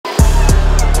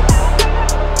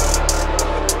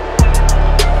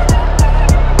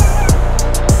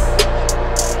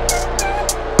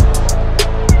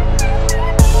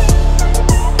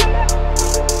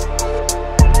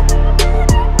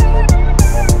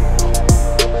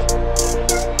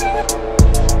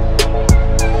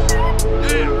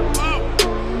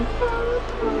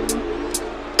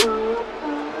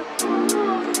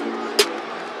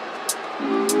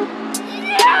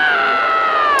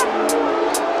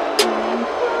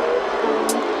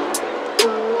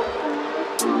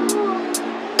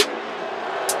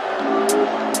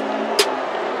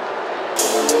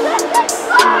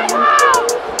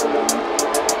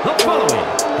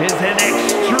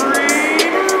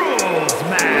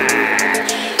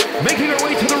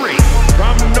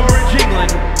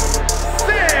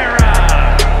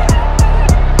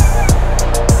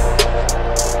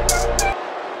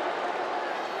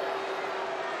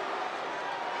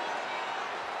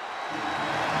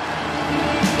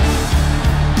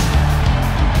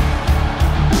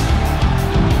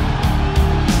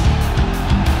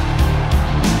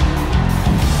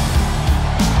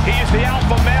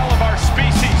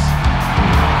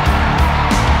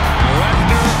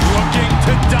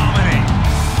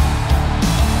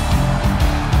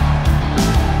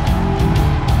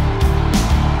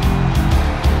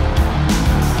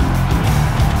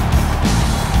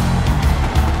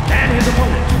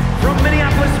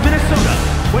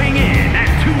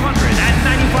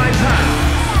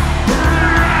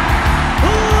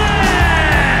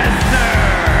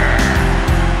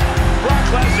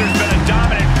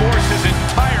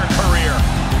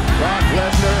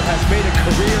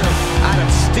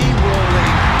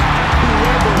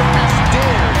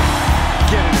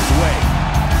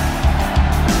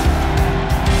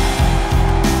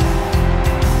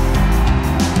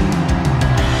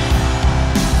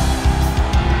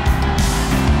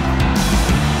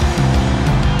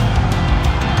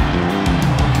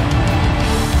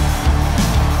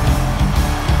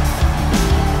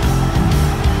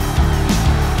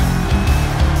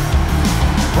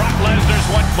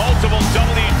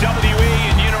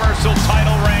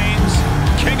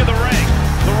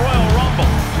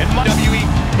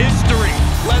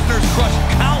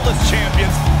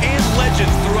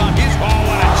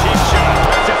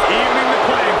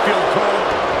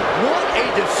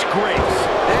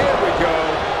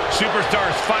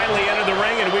superstars finally entered the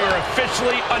ring, and we are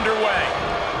officially underway.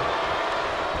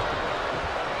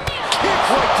 Kick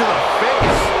right to the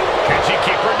face. Can she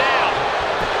keep her down?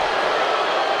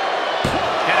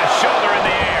 And a shoulder in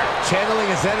the air. Channeling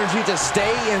his energy to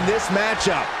stay in this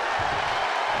matchup.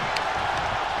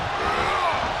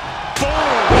 Boom!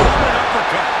 An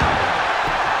uppercut.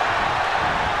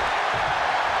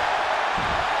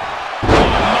 Oh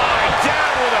my,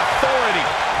 down with authority.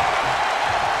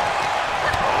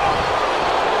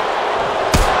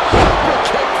 The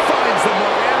kick finds the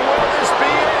mark, and will this be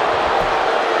it?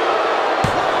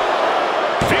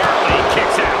 Barely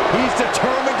kicks out. He's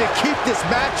determined to keep this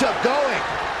matchup going.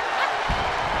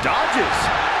 Dodges.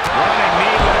 Running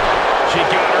knee lift. She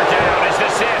got her down. Is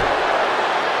this it?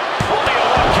 Only a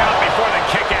 1 count before the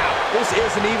kick out. This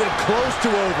isn't even close to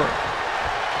over.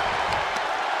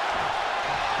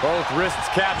 Both wrists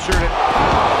captured.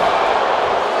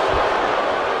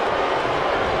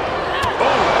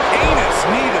 Oh, heinous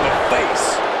knee to the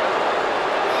face.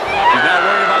 She's not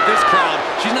worried about this crowd.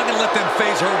 She's not going to let them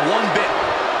phase her one bit.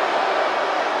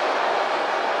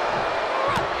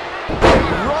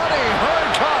 Running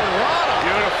hurricanrana.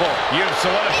 Beautiful. You've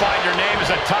solidified your name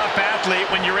as a top athlete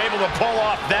when you're able to pull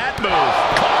off that move.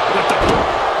 Caught with the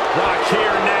Brock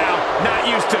here now. Not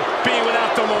used to being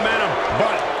without the momentum.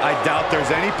 But I doubt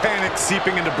there's any panic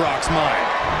seeping into Brock's mind.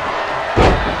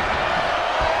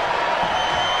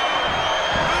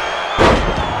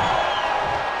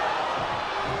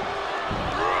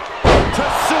 To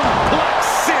Suplex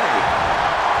City.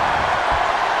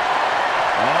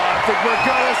 Oh, I think we're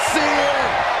gonna see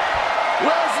it.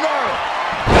 Lesnar.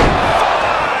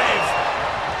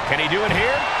 5. Can he do it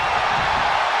here?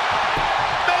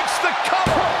 Makes the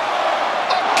cover.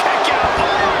 A kick out.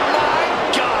 Oh my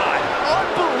God.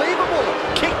 Unbelievable.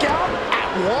 Kick out at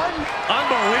 1.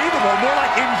 Unbelievable. More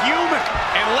like inhuman.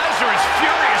 And Lesnar is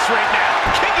furious right now.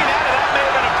 Kicking out of that may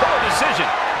have been a poor decision.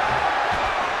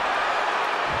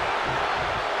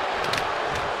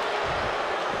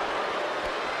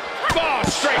 Oh,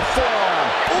 straight forearm.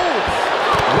 Ooh.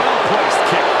 Well-placed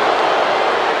kick.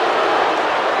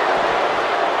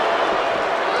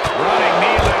 Running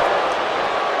knee lift.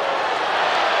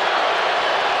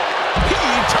 He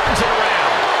turns it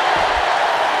around.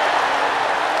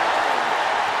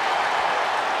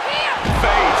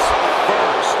 Face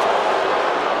first.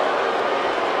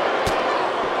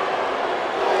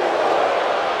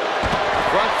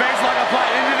 Front face like a fly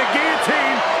into the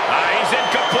guillotine. He's in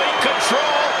complete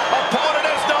control. Opponent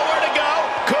has nowhere to go.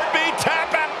 Could be tap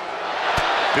out.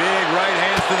 Big right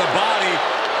hands to the body.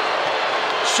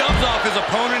 Shoves off his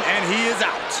opponent, and he is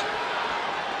out.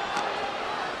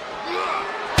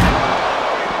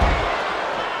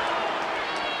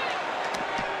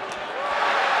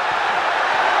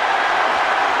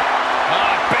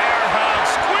 Bear hug,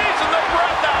 squeezing the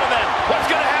breath out of him. What's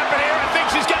going to happen here? I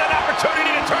think she's got an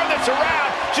opportunity to turn this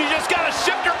around. She's just got to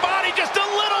shift her body just a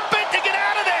little bit to get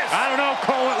out of this. I don't know,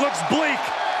 Cole. It looks bleak.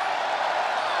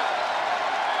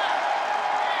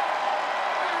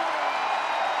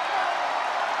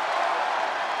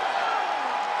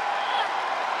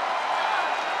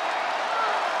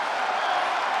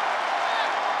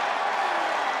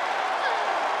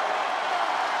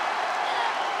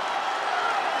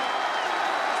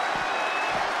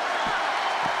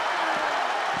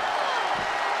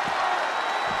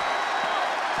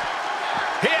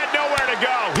 He had nowhere to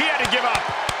go. He had to give up.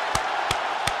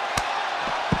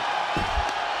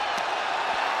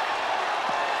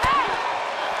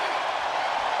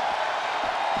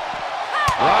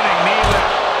 Running knee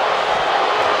lift.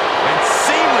 And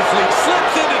seamlessly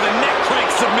slips into the neck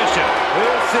crank submission.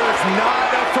 This is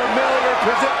not a familiar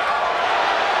position.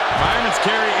 Fireman's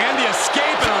carry and the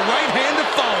escape and a right hand to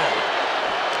follow.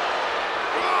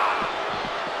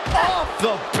 Off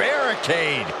the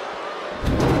barricade.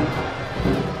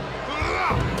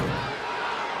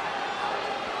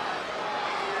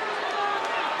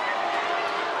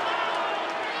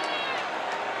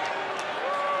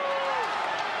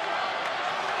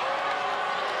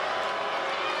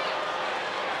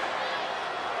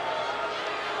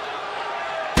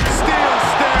 Steel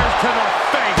stairs to the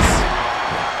face.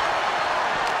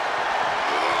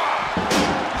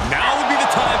 Now would be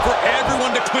the time for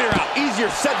everyone to clear out. Easier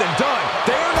said than done.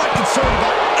 They're not concerned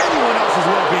about anyone else's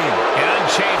well-being. An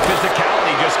unchained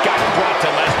physicality just got brought to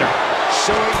Lesnar.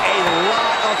 Showing a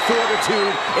lot of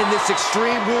fortitude in this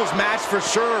Extreme Rules match for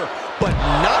sure, but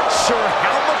not sure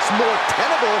how much more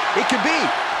tenable it could be.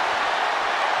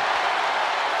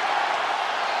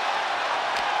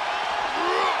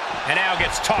 And now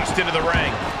gets tossed into the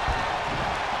ring.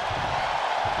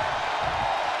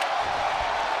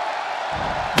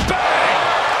 Bang!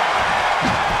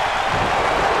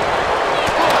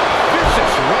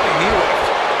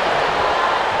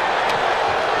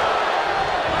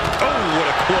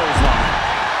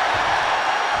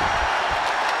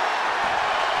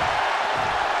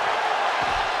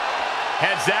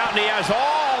 Heads out, and he has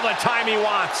all the time he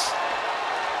wants.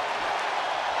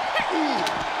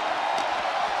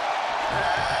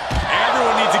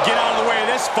 Everyone needs to get out of the way of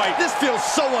this fight. This feels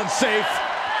so unsafe.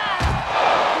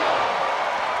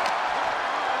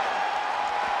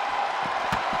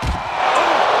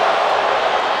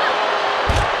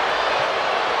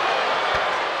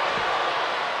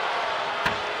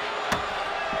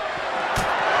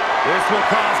 This will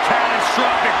cause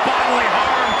catastrophic bodily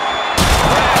harm.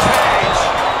 Paige,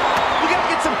 you gotta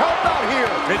get some help out here.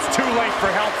 It's too late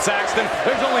for help, Saxton.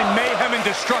 There's only mayhem and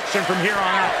destruction from here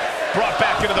on out. Brought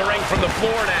back into the ring from the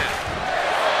floor now.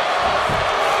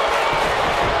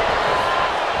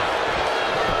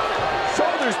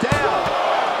 Shoulders down.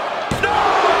 No!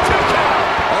 2 count!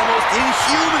 Almost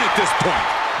inhuman at this point.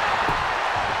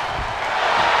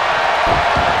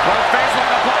 Front face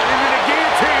lock applied into the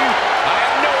guillotine. I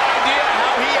have no idea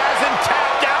how he hasn't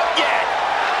tapped out yet.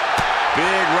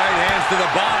 Big right hands to the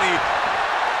body.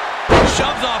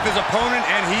 Shoves off his opponent,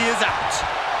 and he is out.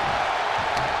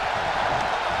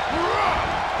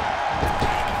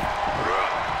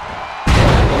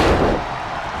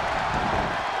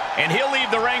 And he'll leave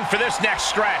the ring for this next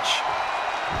stretch.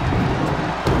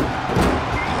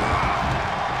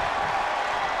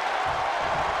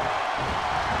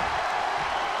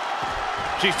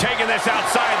 She's taking this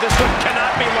outside. This one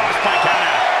cannot be lost by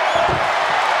countout.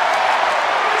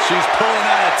 She's pulling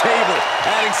out a table,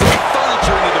 adding some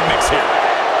furniture into the mix here.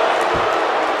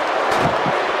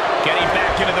 Getting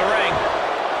back into the ring.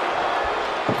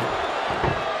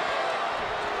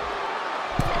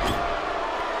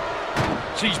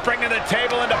 She's bringing the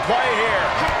table into play here.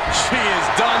 She is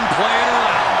done playing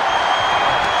around.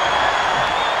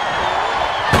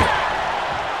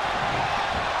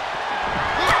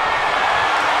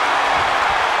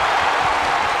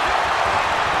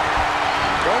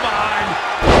 Go behind.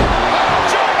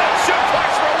 German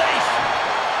suplex release.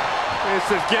 This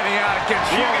is getting out of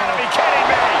control. You gotta be kidding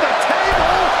me. The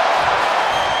table.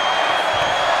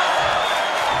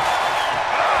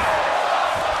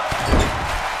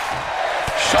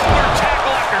 Shoulder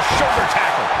tackle after shoulder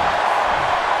tackle.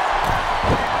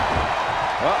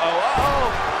 Uh-oh.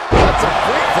 That's a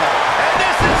breakdown. And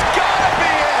this has gotta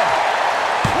be it.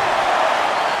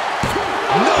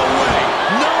 No way.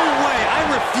 No way. I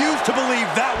refuse to believe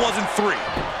that wasn't 3.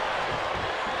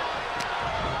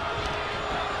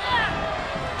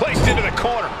 Placed into the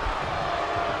corner.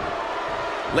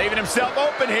 Leaving himself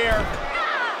open here.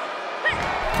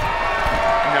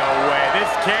 No way.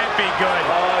 This can't be good.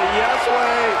 Yes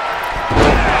way.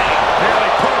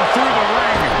 Nearly put him through the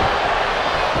ring.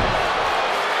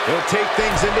 He'll take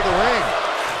things into the ring.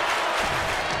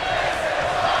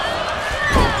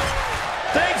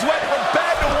 Things went from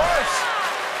bad to worse.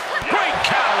 Great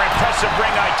counter. Impressive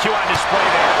ring IQ on display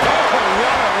there. Oh,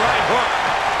 what a right hook.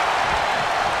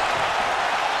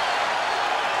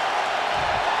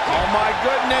 Oh my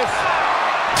goodness.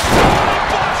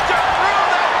 Buster through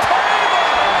the table.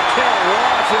 Can't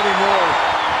watch anymore.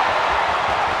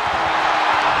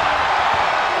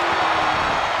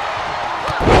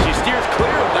 She steers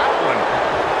clear of that one.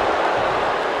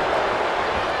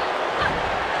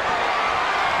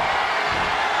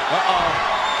 Uh-oh.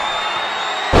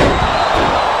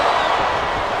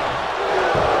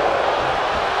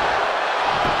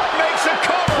 Makes a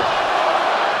cover.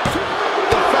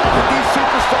 The fact that these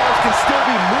superstars can still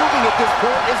be moving at this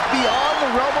point is beyond the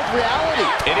realm of reality.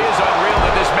 It is unreal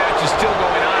that this match is still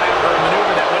going on after a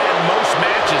maneuver that would end most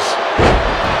matches.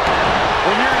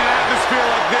 When you're in an atmosphere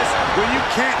like this, when you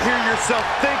can't hear yourself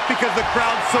think because the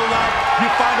crowd's so loud, you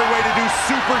find a way to do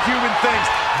superhuman things.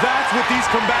 That's what these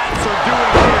combatants are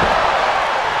doing here.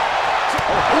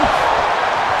 Boom!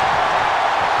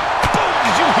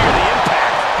 Did you hear the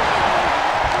impact?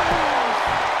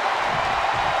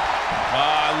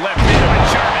 Left into a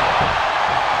German.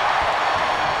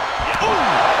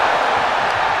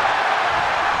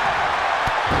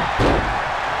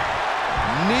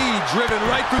 Knee driven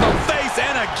right through the face,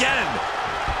 and again.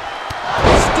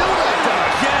 Still not done.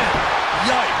 Again.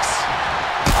 Yikes.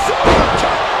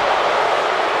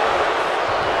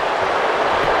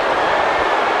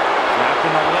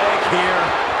 Wrapping the leg here.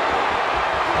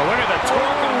 Oh, look at the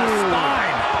torque on the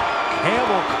spine.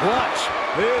 Camel clutch.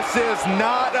 This is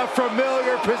not a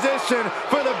familiar position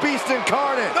for the Beast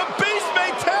Incarnate. The Beast may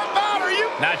tap out, are you?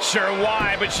 Not sure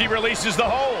why, but she releases the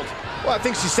hold. Well, I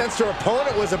think she sensed her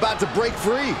opponent was about to break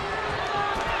free.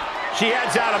 She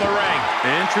heads out of the ring.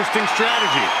 Interesting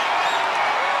strategy.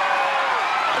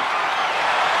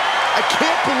 I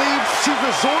can't believe she's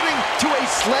resorting to a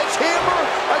sledgehammer.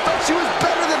 I thought she was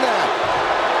better than that.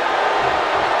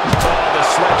 Oh, the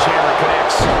sledgehammer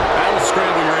connects. That'll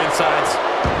scramble your insides.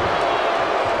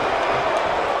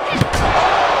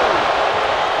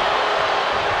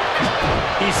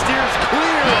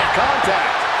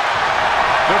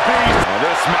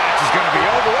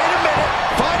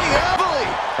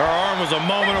 Her arm was a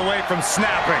moment away from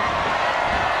snapping.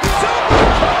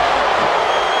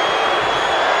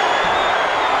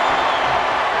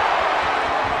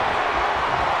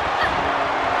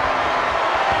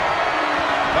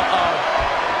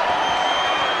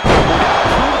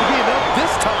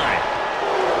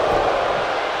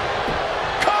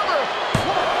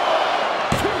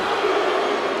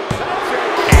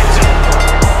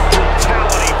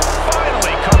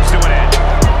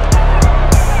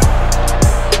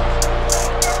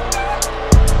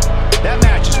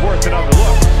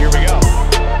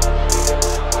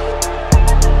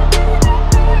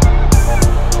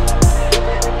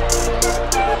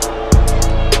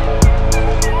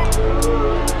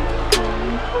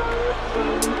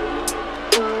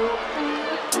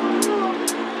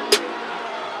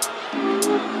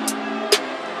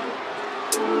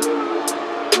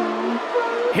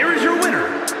 Here is your winner,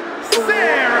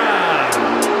 Saraya.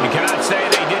 You cannot say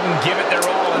they didn't give it their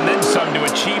all and then some to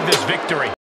achieve this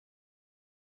victory.